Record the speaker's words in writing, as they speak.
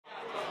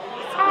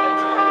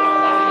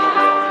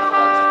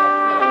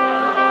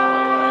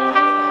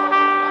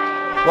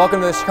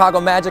Welcome to the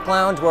Chicago Magic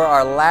Lounge, where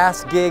our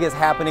last gig is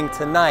happening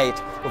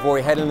tonight before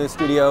we head into the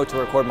studio to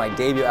record my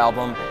debut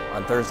album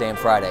on Thursday and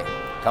Friday.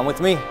 Come with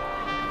me.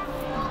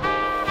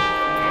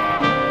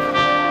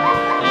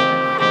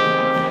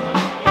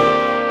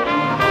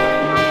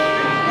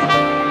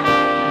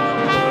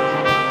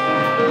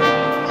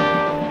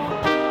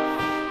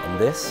 And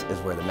this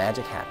is where the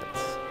magic happens.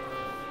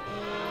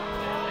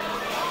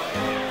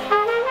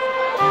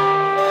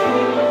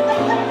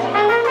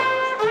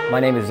 My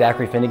name is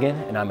Zachary Finnegan,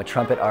 and I'm a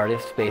trumpet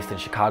artist based in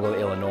Chicago,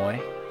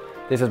 Illinois.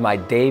 This is my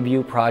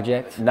debut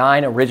project.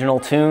 9 original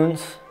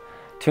tunes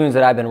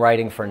that I've been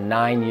writing for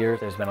 9 years.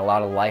 There's been a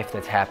lot of life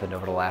that's happened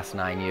over the last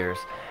 9 years,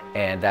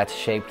 and that's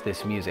shaped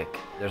this music.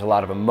 There's a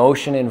lot of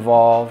emotion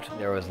involved.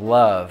 There was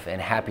love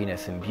and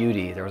happiness and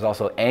beauty. There was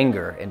also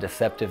anger and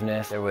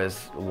deceptiveness. There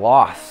was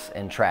loss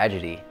and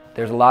tragedy.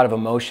 There's a lot of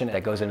emotion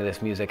that goes into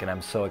this music, and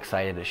I'm so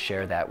excited to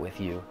share that with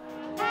you.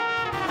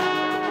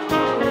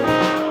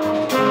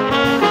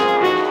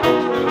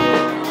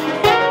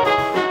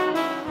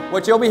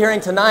 What you'll be hearing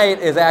tonight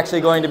is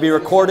actually going to be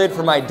recorded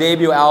for my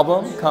debut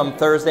album. Come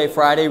Thursday,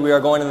 Friday, we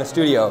are going in the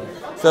studio.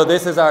 So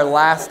this is our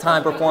last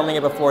time performing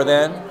it before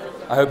then.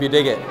 I hope you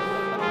dig it.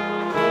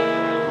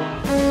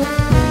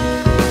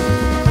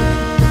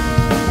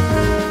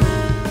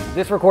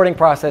 This recording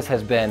process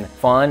has been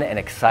fun and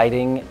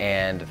exciting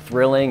and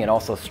thrilling and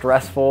also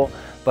stressful,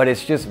 but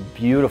it's just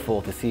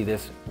beautiful to see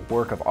this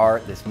work of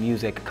art, this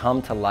music,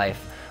 come to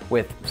life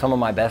with some of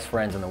my best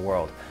friends in the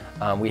world.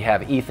 We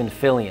have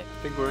Philion.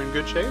 I think we're in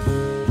good shape.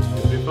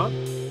 It'll be fun.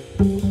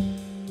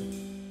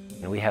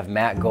 And we have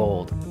Matt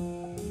Gold,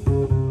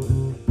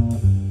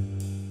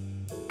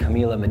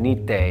 Camila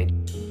Mennitte,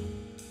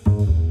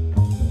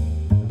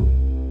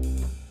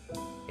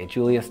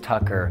 Julius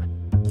Tucker,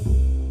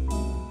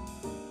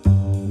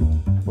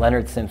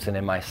 Lenard Simpson,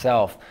 and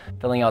myself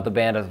filling out the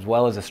band, as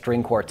well as a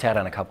string quartet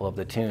on a couple of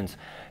the tunes.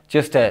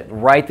 Just to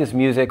write this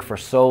music for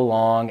so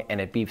long and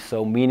it be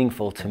so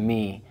meaningful to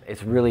me,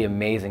 it's really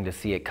amazing to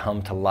see it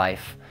come to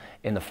life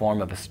in the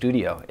form of a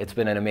studio. It's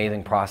been an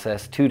amazing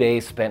process. 2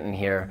 days spent in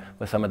here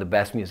with some of the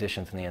best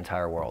musicians in the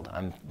entire world.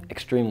 I'm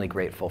extremely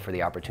grateful for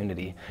the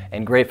opportunity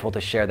and grateful to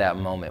share that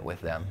moment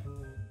with them.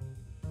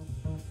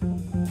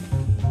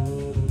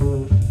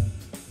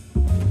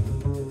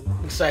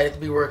 Excited to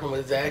be working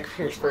with Zach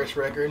for his first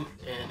record,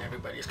 and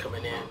everybody's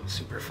coming in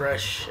super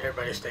fresh,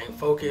 everybody's staying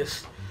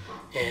focused,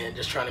 and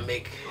just trying to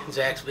make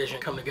Zach's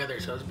vision come together,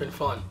 so it's been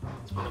fun.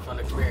 It's been a fun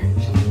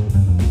experience.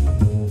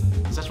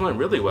 This actually went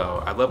really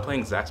well. I love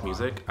playing Zach's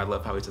music. I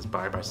love how he's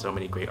inspired by so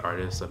many great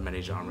artists of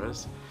many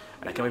genres,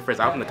 and I can't wait for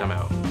his album to come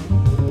out.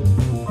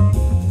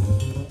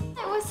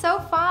 It was so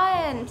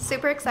fun,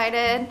 super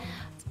excited.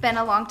 It's been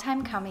a long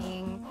time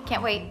coming.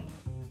 Can't wait.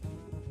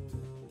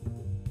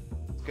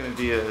 It's gonna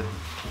be a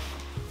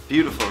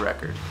beautiful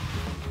record,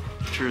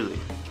 truly.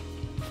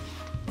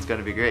 It's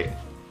gonna be great.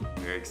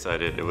 I'm very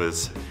excited. It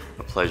was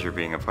a pleasure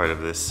being a part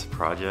of this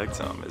project.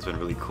 It's been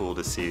really cool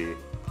to see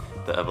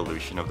the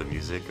evolution of the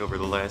music over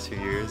the last few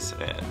years,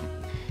 and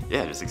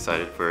yeah, just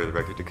excited for the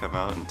record to come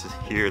out and to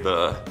hear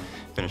the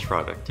finished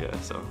product. Yeah,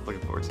 so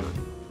looking forward to it.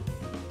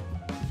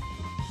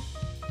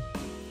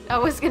 I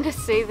was gonna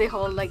say the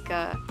whole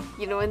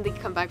you know, when they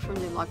come back from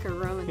the locker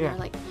room and they're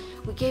like,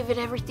 we gave it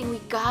everything we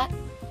got.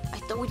 I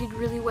thought we did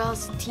really well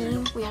as a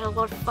team. We had a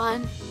lot of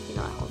fun. You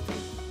know, that whole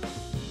thing.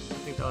 I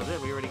think that was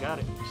it. We already got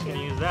it. Just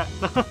gonna use that.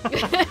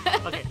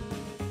 Okay.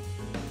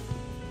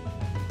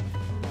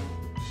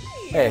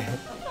 Hey.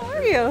 How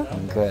are you?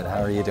 I'm good.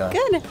 How are you doing?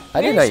 Good.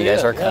 I didn't know you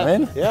guys were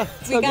coming. Yeah.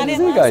 We got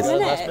in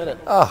last minute.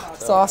 Oh,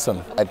 it's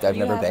awesome. I've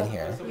never been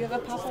here. You have a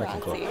paparazzi.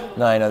 Cool.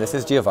 No, I know. This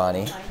is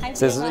Giovany. Hi,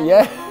 This is, Giovany.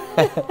 yeah.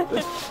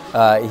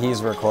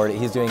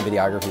 He's doing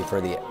videography for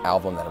the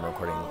album that I'm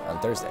recording on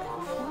Thursday.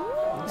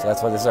 So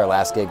that's why this is our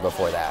last gig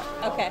before that.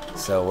 Okay.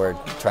 So we're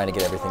trying to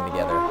get everything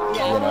together,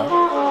 Yeah. you know?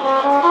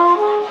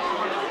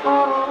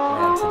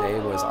 Man, today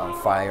was on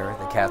fire.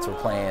 The cats were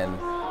playing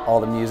all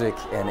the music,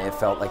 and it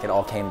felt like it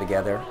all came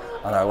together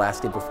on our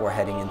last gig before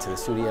heading into the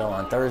studio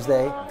on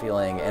Thursday. I'm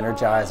feeling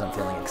energized, I'm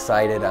feeling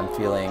excited, I'm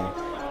feeling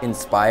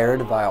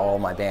inspired by all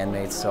my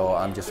bandmates, so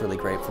I'm just really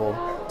grateful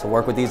to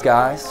work with these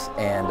guys,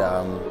 and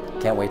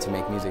can't wait to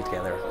make music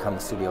together come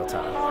studio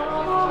time.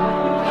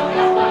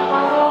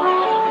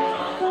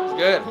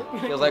 Good.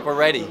 Feels like we're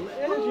ready.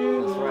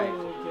 That's right.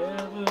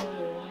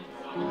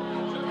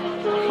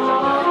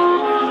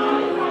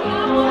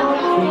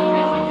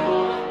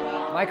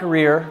 My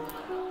career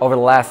over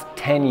the last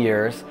 10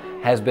 years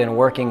has been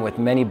working with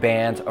many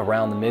bands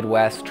around the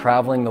Midwest,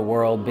 traveling the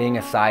world, being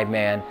a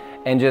sideman,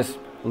 and just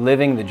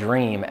living the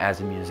dream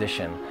as a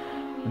musician.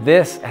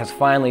 This has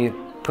finally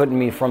put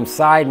me from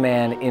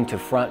sideman into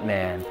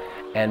frontman,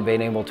 and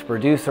being able to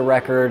produce a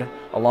record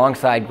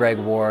alongside Greg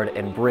Ward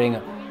and bring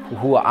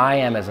who I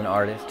am as an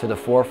artist to the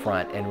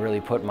forefront and really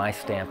put my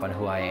stamp on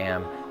who I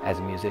am as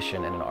a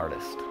musician and an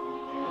artist.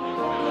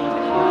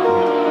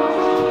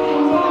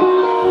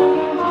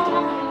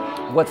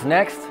 What's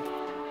next?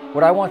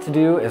 What I want to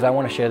do is I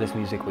want to share this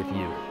music with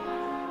you.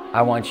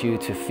 I want you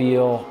to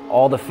feel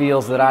all the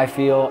feels that I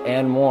feel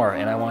and more,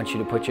 and I want you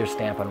to put your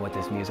stamp on what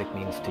this music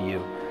means to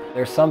you.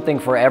 There's something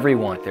for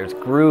everyone. There's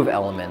groove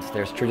elements,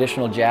 there's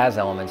traditional jazz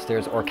elements,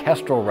 there's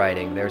orchestral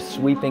writing, there's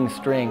sweeping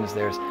strings,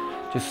 there's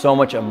just so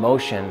much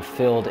emotion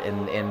filled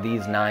in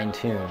these 9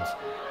 tunes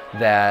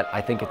that I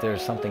think that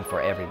there's something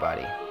for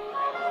everybody.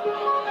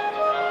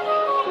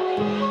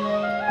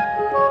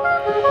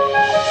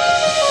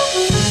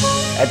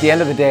 At the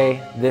end of the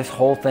day, this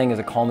whole thing is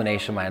a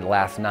culmination of my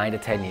last 9 to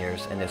 10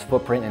 years, and this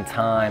footprint in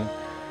time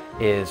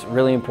is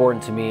really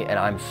important to me, and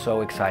I'm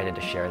so excited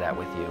to share that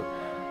with you.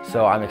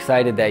 So I'm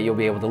excited that you'll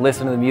be able to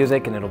listen to the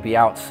music, and it'll be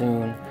out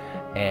soon,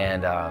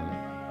 and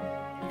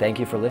thank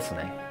you for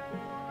listening.